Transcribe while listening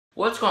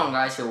What's going on,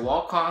 guys? So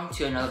welcome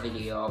to another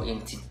video,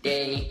 and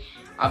today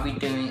I'll be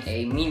doing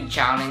a mini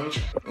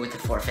challenge with the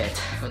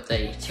forfeit, with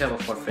a terrible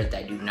forfeit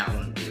that I do not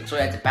want to do. So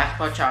I had the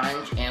basketball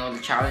challenge, and with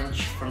the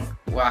challenge from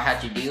what I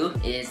had to do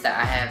is that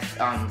I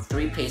have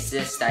 3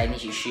 places that I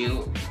need to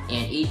shoot,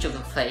 and each of the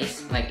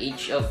place, like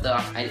each of the,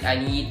 I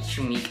need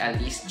to make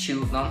at least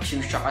two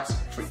shots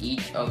for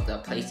each of the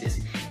places.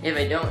 If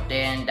I don't,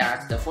 then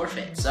that's the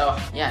forfeit. So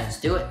yeah,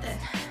 let's do it then.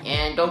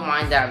 And don't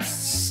mind that I'm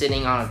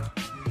sitting on a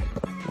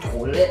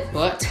toilet,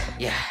 but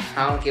yeah,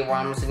 I don't care why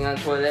I'm sitting on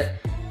the toilet.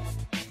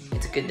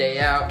 It's a good day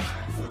out.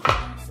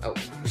 Oh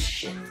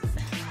shit,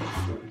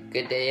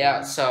 good day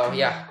out. So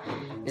yeah,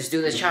 let's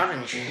do the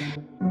challenge.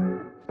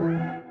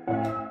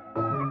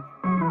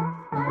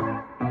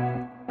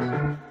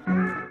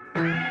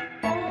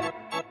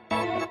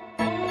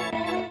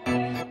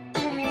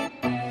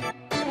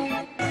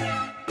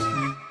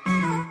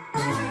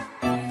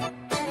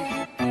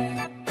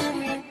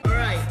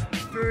 Alright,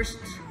 first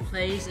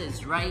place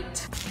is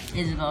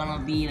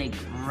gonna be like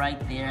right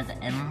there at the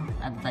end,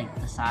 at like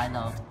the side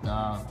of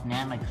the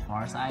net, like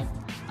far side,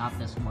 not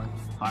this one,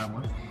 far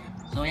one.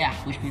 So yeah,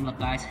 wish me luck,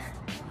 guys.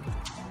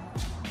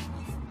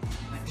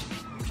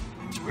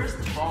 Where's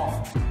the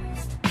ball?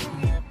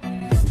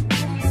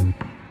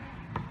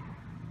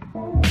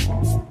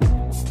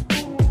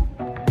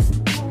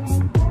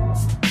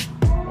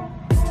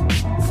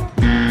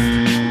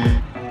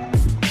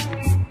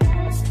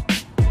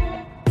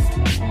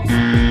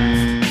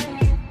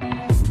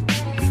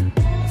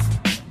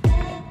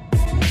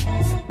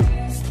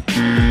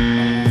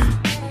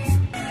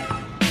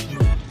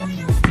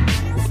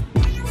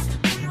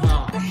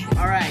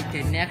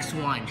 The next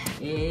one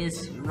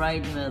is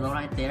right in the middle,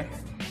 right there,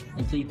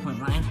 at 3-point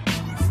line.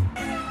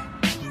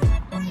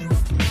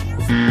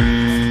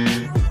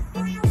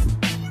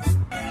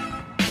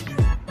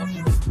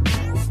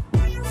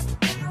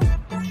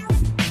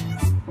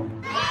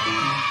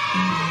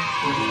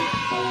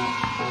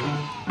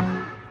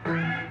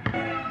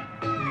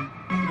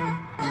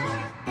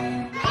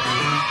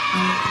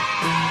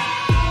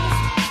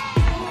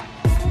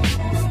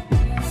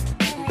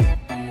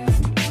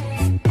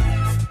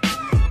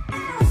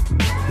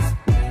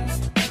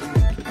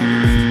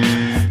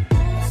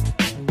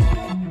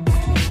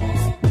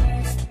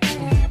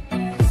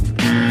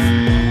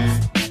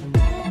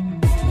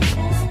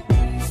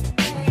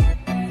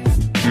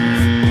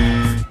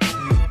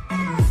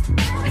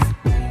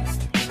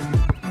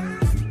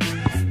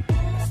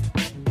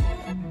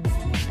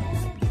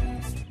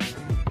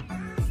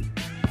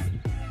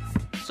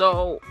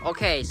 So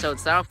okay, so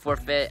it's not a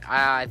forfeit.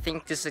 I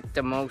think this is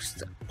the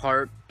most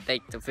part,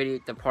 like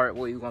the part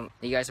what you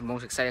guys are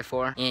most excited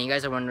for, and you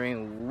guys are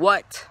wondering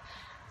what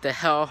the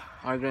hell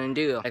are you gonna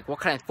do? Like, what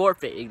kind of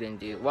forfeit are you gonna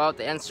do? Well,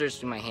 the answer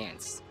is in my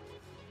hands.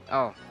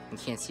 Oh, you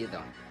can't see it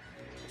though.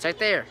 It's right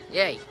there.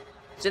 Yay,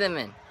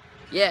 cinnamon.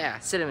 Yeah,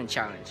 cinnamon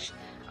challenge.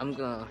 I'm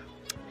gonna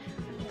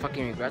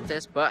fucking regret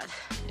this, but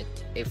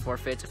a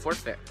forfeit's a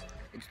forfeit.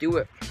 Let's do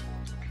it.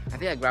 I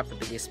think I grabbed the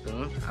biggest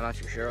spoon. I'm not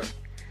too sure,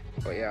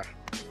 but yeah.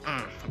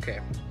 Okay.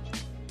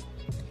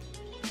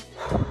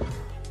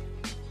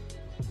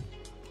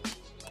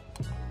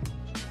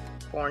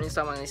 Pouring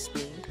some on this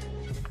spoon.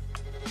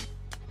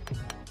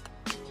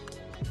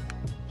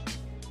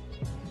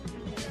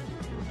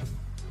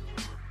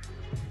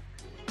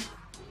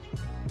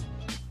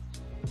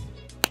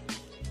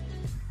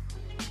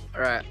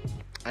 Alright,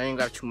 I didn't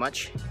grab too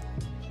much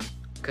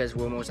because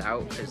we're almost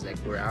out. Because like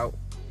we're out.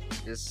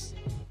 Just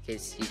in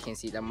case you can't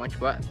see that much,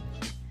 but.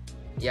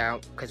 Yeah,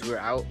 because we're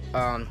out,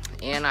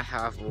 and I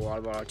have a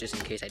water bottle just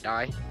in case I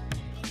die.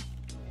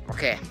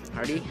 Okay,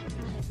 ready?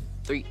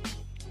 3,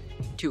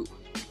 2.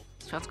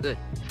 Sounds good.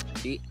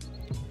 See,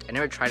 I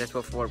never tried this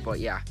before, but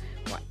yeah,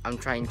 I'm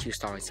trying to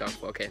stop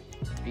myself. Okay,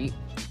 3.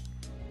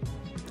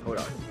 Hold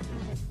on.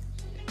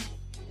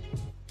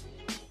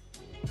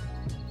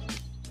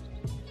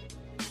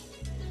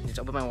 Just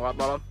open my water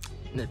bottle.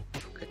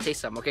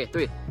 Taste some. Okay,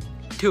 3,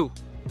 2,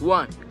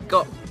 1,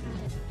 go.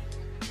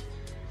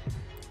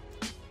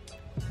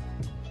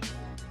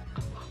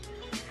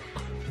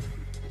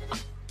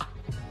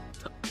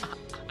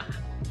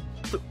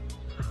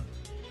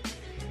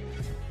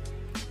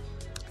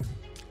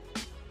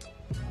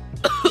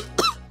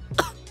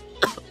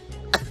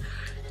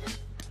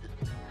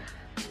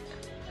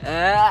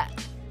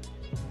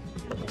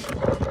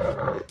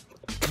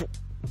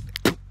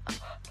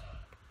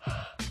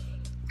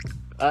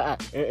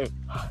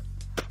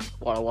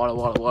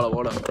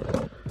 Water.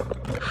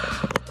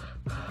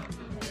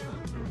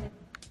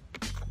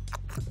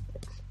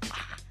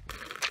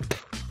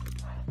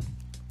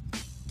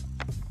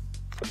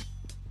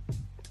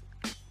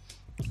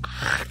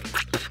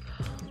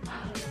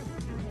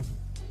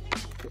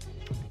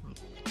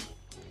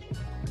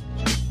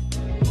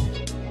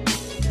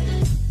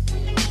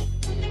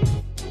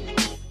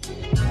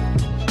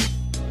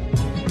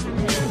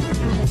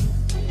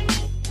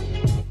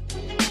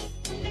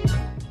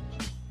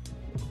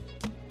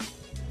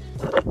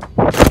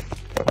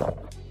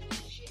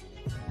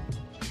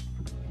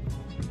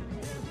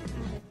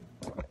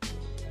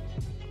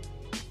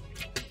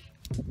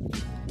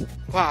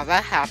 Wow,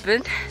 that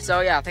happened.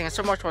 So yeah, thank you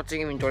so much for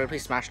watching. If you enjoyed it,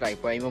 please smash like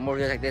button. For more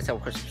videos like this, I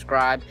will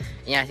subscribe.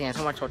 And yeah, thank you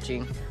so much for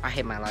watching. I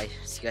hate my life.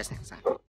 See you guys next time.